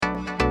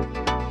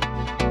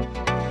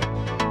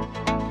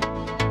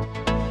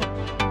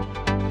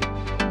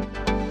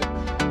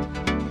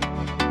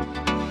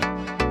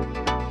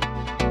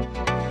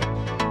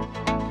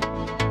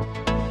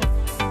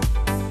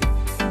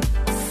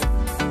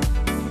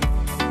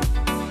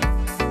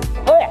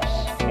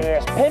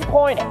is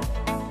Pinpointing,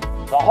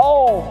 the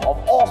home of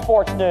all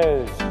sports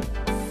news.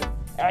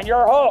 And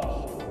your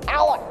host,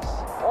 Alex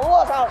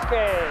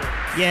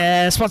Lazowski.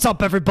 Yes, what's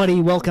up, everybody?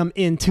 Welcome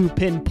into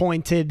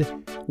Pinpointed.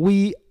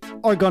 We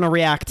are going to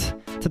react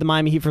to the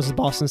Miami Heat versus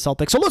Boston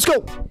Celtics. So let's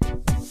go.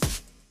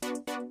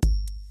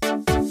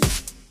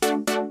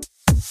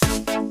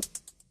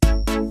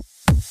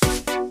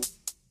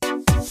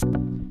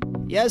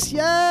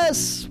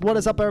 Yes. What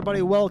is up,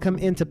 everybody? Welcome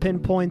into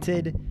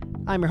Pinpointed.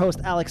 I'm your host,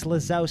 Alex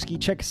Lazowski.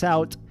 Check us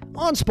out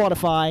on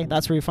Spotify.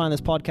 That's where you find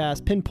this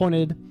podcast,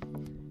 Pinpointed.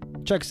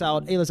 Check us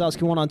out,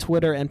 Lazowski1 on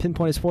Twitter and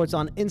Pinpointed Sports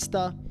on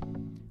Insta.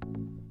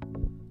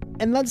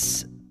 And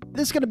this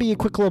is going to be a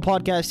quick little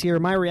podcast here.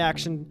 My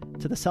reaction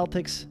to the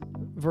Celtics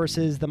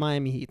versus the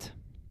Miami Heat.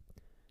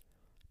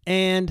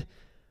 And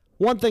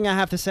one thing I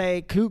have to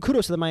say,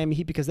 kudos to the Miami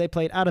Heat because they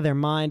played out of their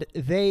mind.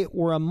 They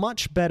were a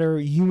much better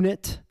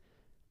unit,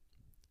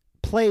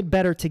 played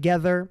better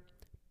together,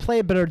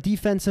 played better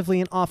defensively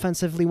and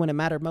offensively when it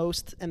mattered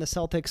most, and the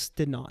Celtics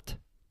did not.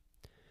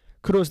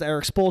 Kudos to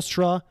Erik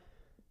Spoelstra.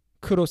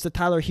 Kudos to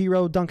Tyler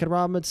Hero, Duncan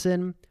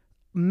Robinson.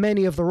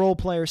 Many of the role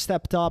players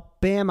stepped up.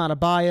 Bam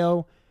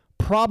Adebayo,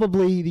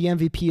 probably the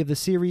MVP of the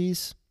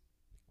series,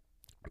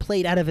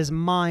 played out of his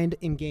mind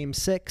in Game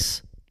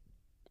 6.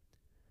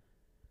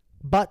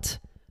 But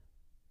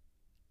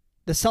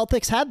the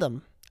Celtics had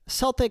them.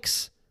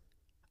 Celtics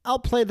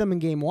outplayed them in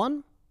Game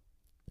 1,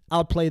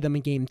 outplayed them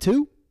in Game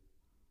 2,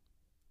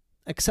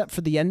 except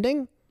for the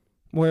ending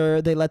where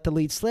they let the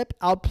lead slip,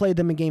 outplayed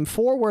them in Game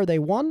 4 where they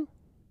won.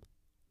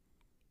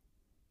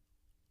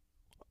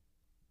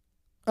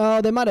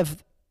 They might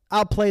have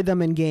outplayed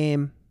them in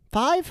Game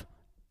 5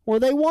 where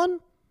they won.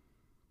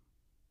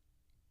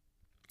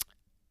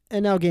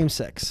 And now Game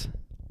 6.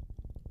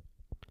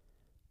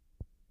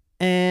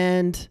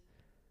 And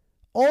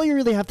all you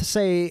really have to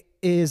say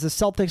is the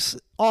Celtics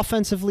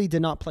offensively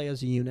did not play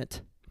as a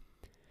unit.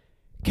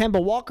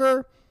 Kemba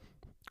Walker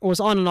was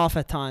on and off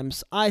at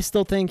times. I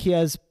still think he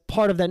has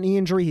part of that knee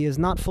injury. He is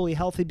not fully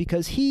healthy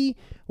because he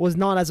was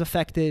not as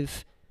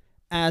effective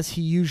as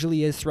he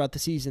usually is throughout the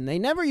season. They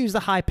never used the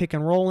high pick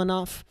and roll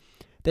enough.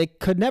 They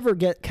could never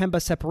get Kemba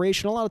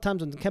separation. A lot of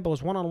times when Kemba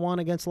was one-on-one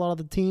against a lot of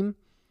the team,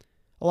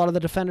 a lot of the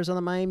defenders on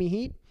the Miami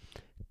Heat,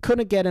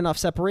 couldn't get enough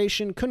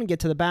separation, couldn't get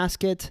to the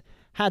basket,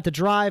 had to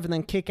drive and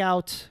then kick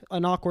out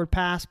an awkward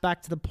pass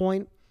back to the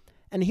point.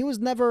 And he was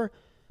never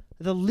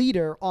the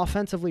leader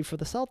offensively for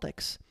the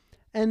Celtics.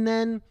 And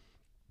then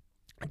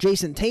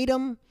Jason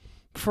Tatum,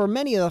 for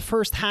many of the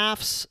first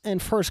halves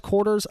and first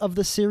quarters of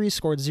the series,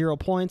 scored 0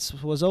 points,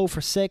 was 0 for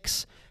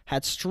 6,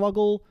 had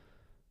struggles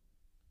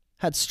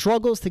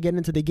to get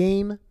into the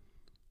game.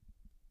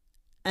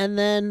 And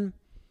then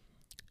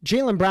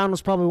Jaylen Brown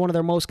was probably one of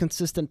their most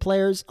consistent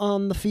players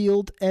on the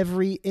field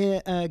every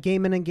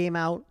game in and game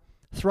out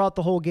throughout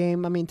the whole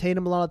game. I mean,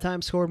 Tatum a lot of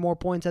times scored more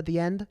points at the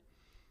end.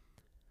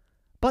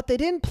 But they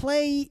didn't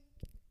play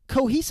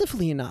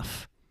cohesively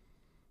enough.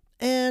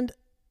 And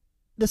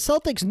the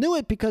Celtics knew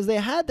it because they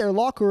had their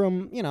locker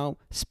room,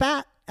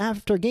 spat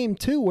after Game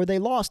 2 where they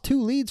lost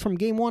 2 leads from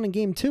Game 1 and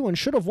Game 2 and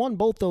should have won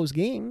both those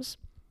games.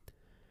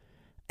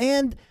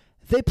 And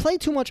they play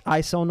too much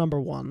ISO, number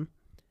one.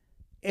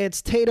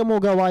 It's Tatum will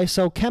go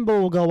ISO,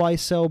 Kemba will go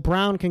ISO,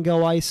 Brown can go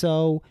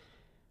ISO,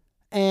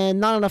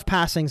 and not enough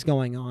passing's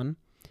going on.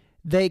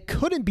 They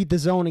couldn't beat the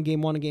zone in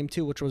Game 1 and Game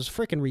 2, which was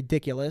freaking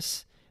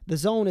ridiculous. The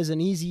zone is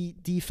an easy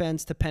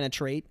defense to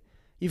penetrate.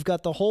 You've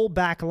got the whole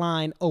back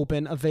line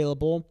open,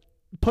 available.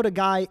 Put a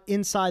guy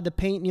inside the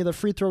paint near the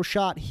free throw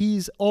shot,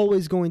 he's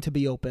always going to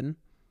be open.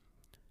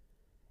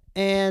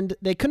 And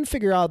they couldn't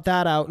figure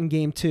that out in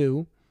Game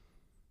 2.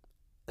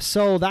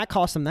 So that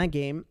cost them that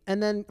game.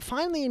 And then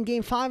finally in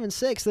Game 5 and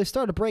 6, they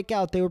started to break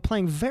out. They were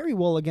playing very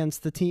well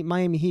against the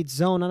Miami Heat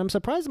zone. And I'm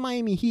surprised the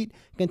Miami Heat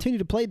continued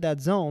to play that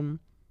zone.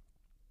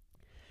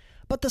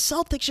 But the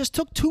Celtics just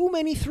took too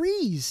many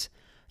threes.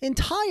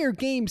 Entire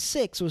Game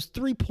 6 was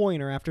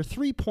three-pointer after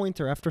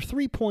three-pointer after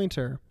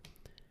three-pointer.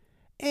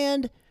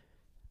 And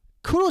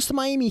kudos to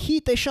Miami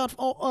Heat. They shot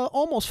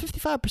almost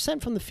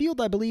 55% from the field,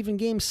 I believe, in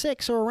Game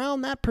 6, or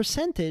around that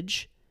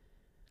percentage.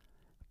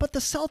 But the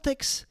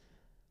Celtics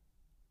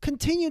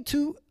continued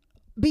to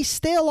be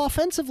stale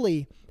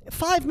offensively.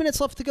 5 minutes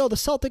left to go. The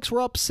Celtics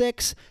were up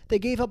 6. They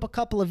gave up a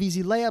couple of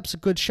easy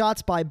layups, good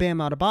shots by Bam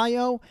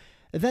Adebayo.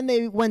 Then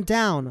they went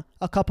down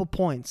a couple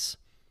points.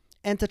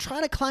 And to try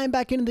to climb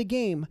back into the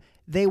game,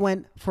 they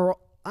went for,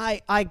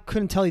 I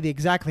couldn't tell you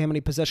exactly how many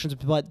possessions,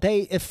 but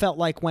it felt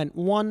like went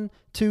 1,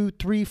 2,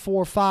 3,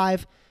 4,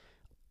 5.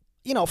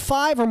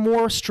 5 or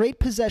more straight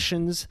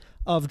possessions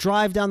of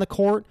drive down the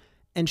court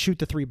and shoot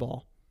the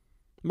 3-ball.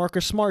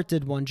 Marcus Smart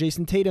did one.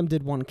 Jason Tatum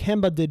did one.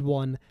 Kemba did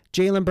one.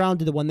 Jaylen Brown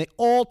did one. They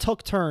all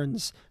took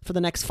turns for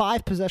the next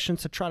 5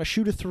 possessions to try to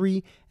shoot a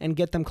 3 and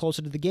get them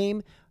closer to the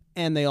game,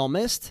 and they all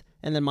missed.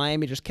 And then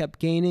Miami just kept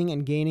gaining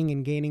and gaining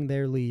and gaining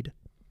their lead.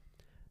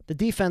 The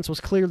defense was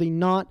clearly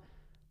not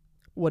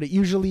what it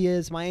usually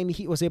is. Miami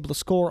Heat was able to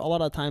score a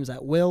lot of times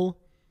at will.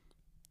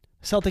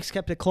 Celtics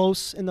kept it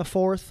close in the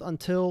fourth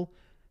until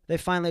they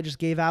finally just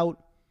gave out.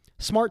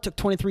 Smart took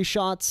 23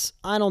 shots.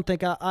 I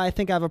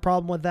think I have a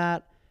problem with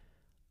that.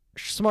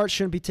 Smart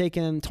shouldn't be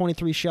taking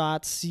 23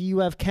 shots. You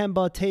have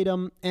Kemba,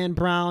 Tatum, and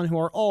Brown, who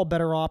are all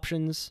better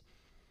options.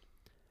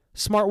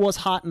 Smart was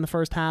hot in the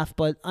first half,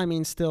 but, I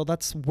mean, still,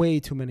 that's way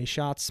too many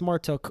shots.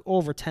 Smart took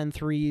over 10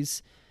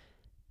 threes.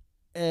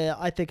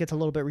 I think it's a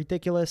little bit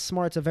ridiculous.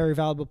 Smart's a very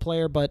valuable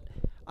player, but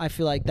I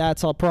feel like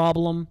that's a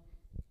problem.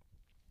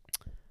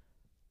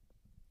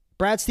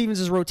 Brad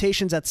Stevens'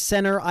 rotations at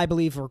center, I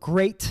believe, were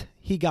great.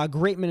 He got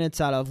great minutes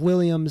out of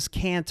Williams,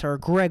 Cantor,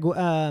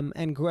 Robert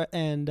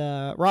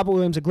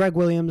Williams and Greg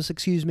Williams,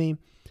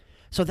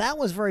 So that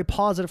was very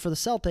positive for the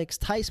Celtics.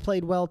 Tice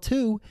played well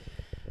too.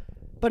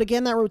 But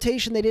again, that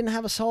rotation, they didn't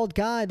have a solid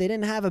guy. They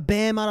didn't have a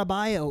Bam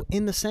Adebayo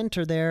in the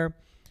center there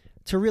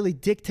to really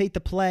dictate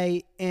the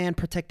play and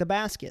protect the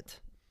basket.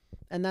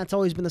 And that's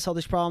always been the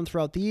Celtics' problem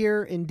throughout the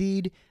year,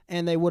 indeed.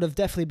 And they would have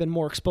definitely been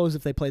more exposed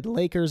if they played the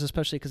Lakers,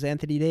 especially because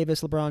Anthony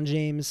Davis, LeBron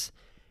James,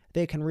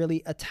 they can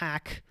really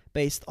attack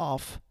based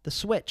off the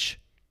switch.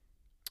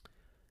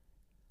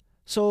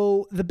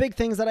 So the big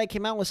things that I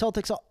came out with,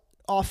 Celtics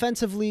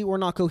offensively were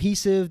not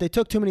cohesive. They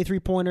took too many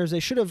three-pointers.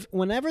 They should have,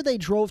 whenever they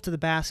drove to the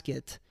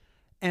basket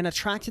and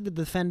attracted the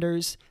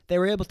defenders, they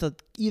were able to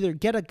either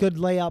get a good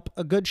layup,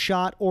 a good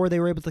shot, or they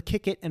were able to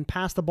kick it and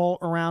pass the ball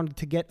around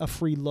to get a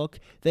free look.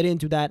 They didn't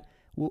do that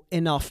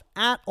enough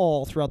at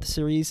all throughout the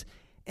series,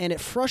 and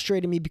it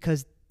frustrated me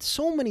because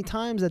so many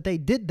times that they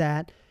did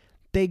that,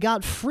 they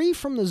got free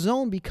from the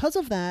zone because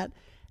of that,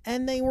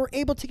 and they were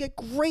able to get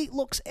great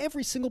looks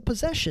every single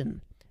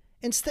possession.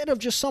 Instead of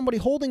just somebody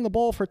holding the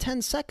ball for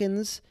 10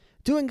 seconds,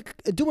 doing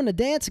a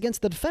dance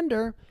against the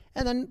defender,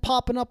 and then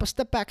popping up a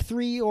step back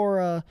three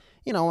or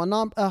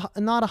not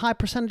a high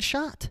percentage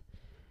shot.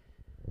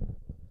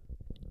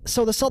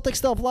 So the Celtics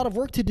still have a lot of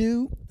work to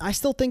do. I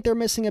still think they're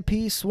missing a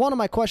piece. One of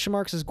my question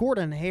marks is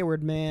Gordon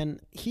Hayward, man.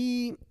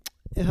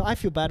 I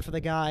feel bad for the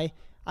guy.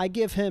 I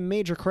give him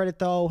major credit,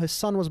 though. His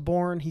son was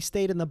born. He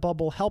stayed in the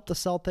bubble, helped the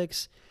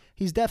Celtics.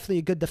 He's definitely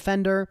a good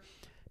defender.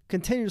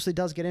 Continuously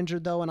does get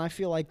injured, though, and I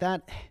feel like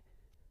that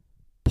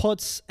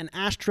puts an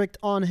asterisk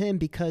on him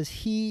because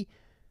he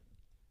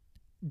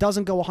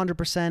doesn't go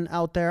 100%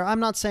 out there. I'm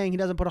not saying he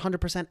doesn't put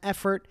 100%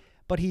 effort,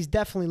 but he's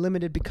definitely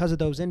limited because of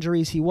those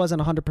injuries. He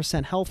wasn't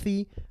 100%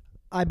 healthy.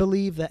 I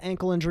believe the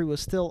ankle injury was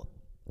still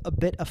a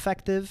bit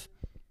effective.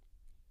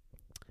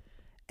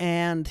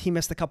 And he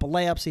missed a couple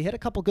layups. He hit a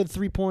couple good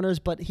three-pointers,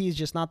 but he's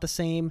just not the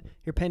same.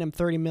 You're paying him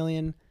 $30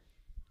 million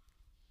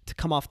to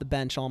come off the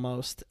bench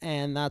almost,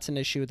 and that's an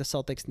issue the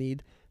Celtics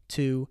need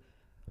to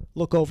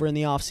look over in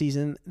the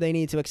offseason. They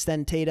need to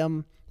extend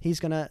Tatum. He's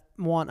going to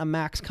want a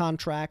max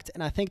contract,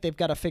 and I think they've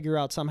got to figure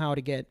out somehow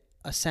to get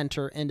a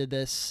center into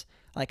this,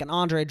 like an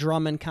Andre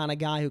Drummond kind of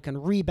guy who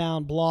can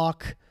rebound,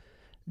 block,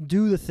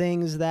 do the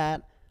things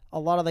that a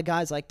lot of the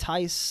guys like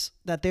Tice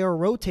that they were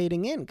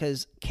rotating in,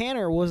 because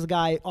Cantor was the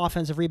guy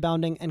offensive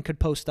rebounding and could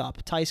post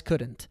up. Tice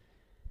couldn't.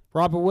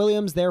 Robert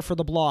Williams there for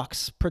the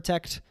blocks,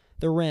 protect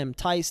the rim.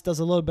 Tice does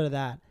a little bit of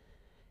that.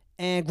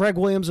 And Greg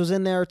Williams was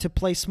in there to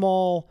play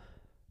small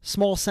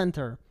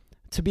center,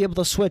 to be able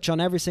to switch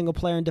on every single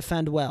player and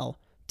defend well.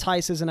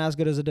 Tice isn't as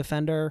good as a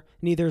defender.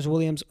 Neither is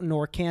Williams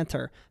nor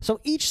Cantor. So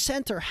each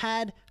center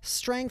had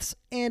strengths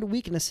and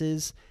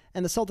weaknesses,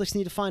 and the Celtics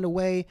need to find a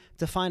way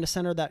to find a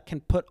center that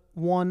can put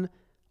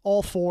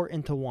all four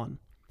into one.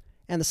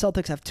 And the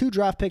Celtics have 2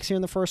 draft picks here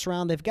in the first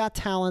round. They've got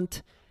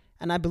talent,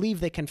 and I believe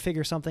they can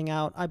figure something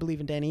out. I believe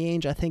in Danny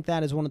Ainge. I think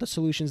that is one of the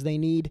solutions they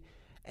need.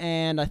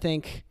 And I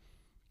think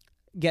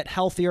get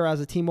healthier as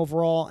a team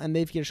overall, and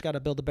they've just got to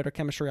build a better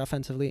chemistry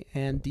offensively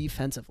and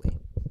defensively.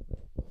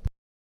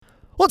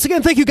 Once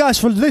again, thank you guys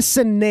for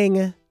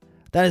listening.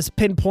 That is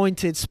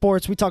Pinpointed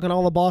Sports. We talking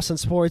all the Boston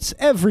sports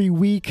every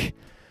week.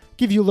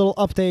 Give you little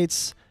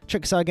updates.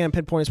 Check us out again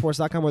at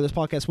pinpointedsports.com where this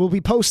podcast will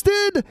be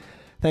posted.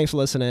 Thanks for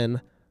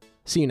listening.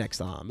 See you next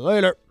time.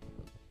 Later.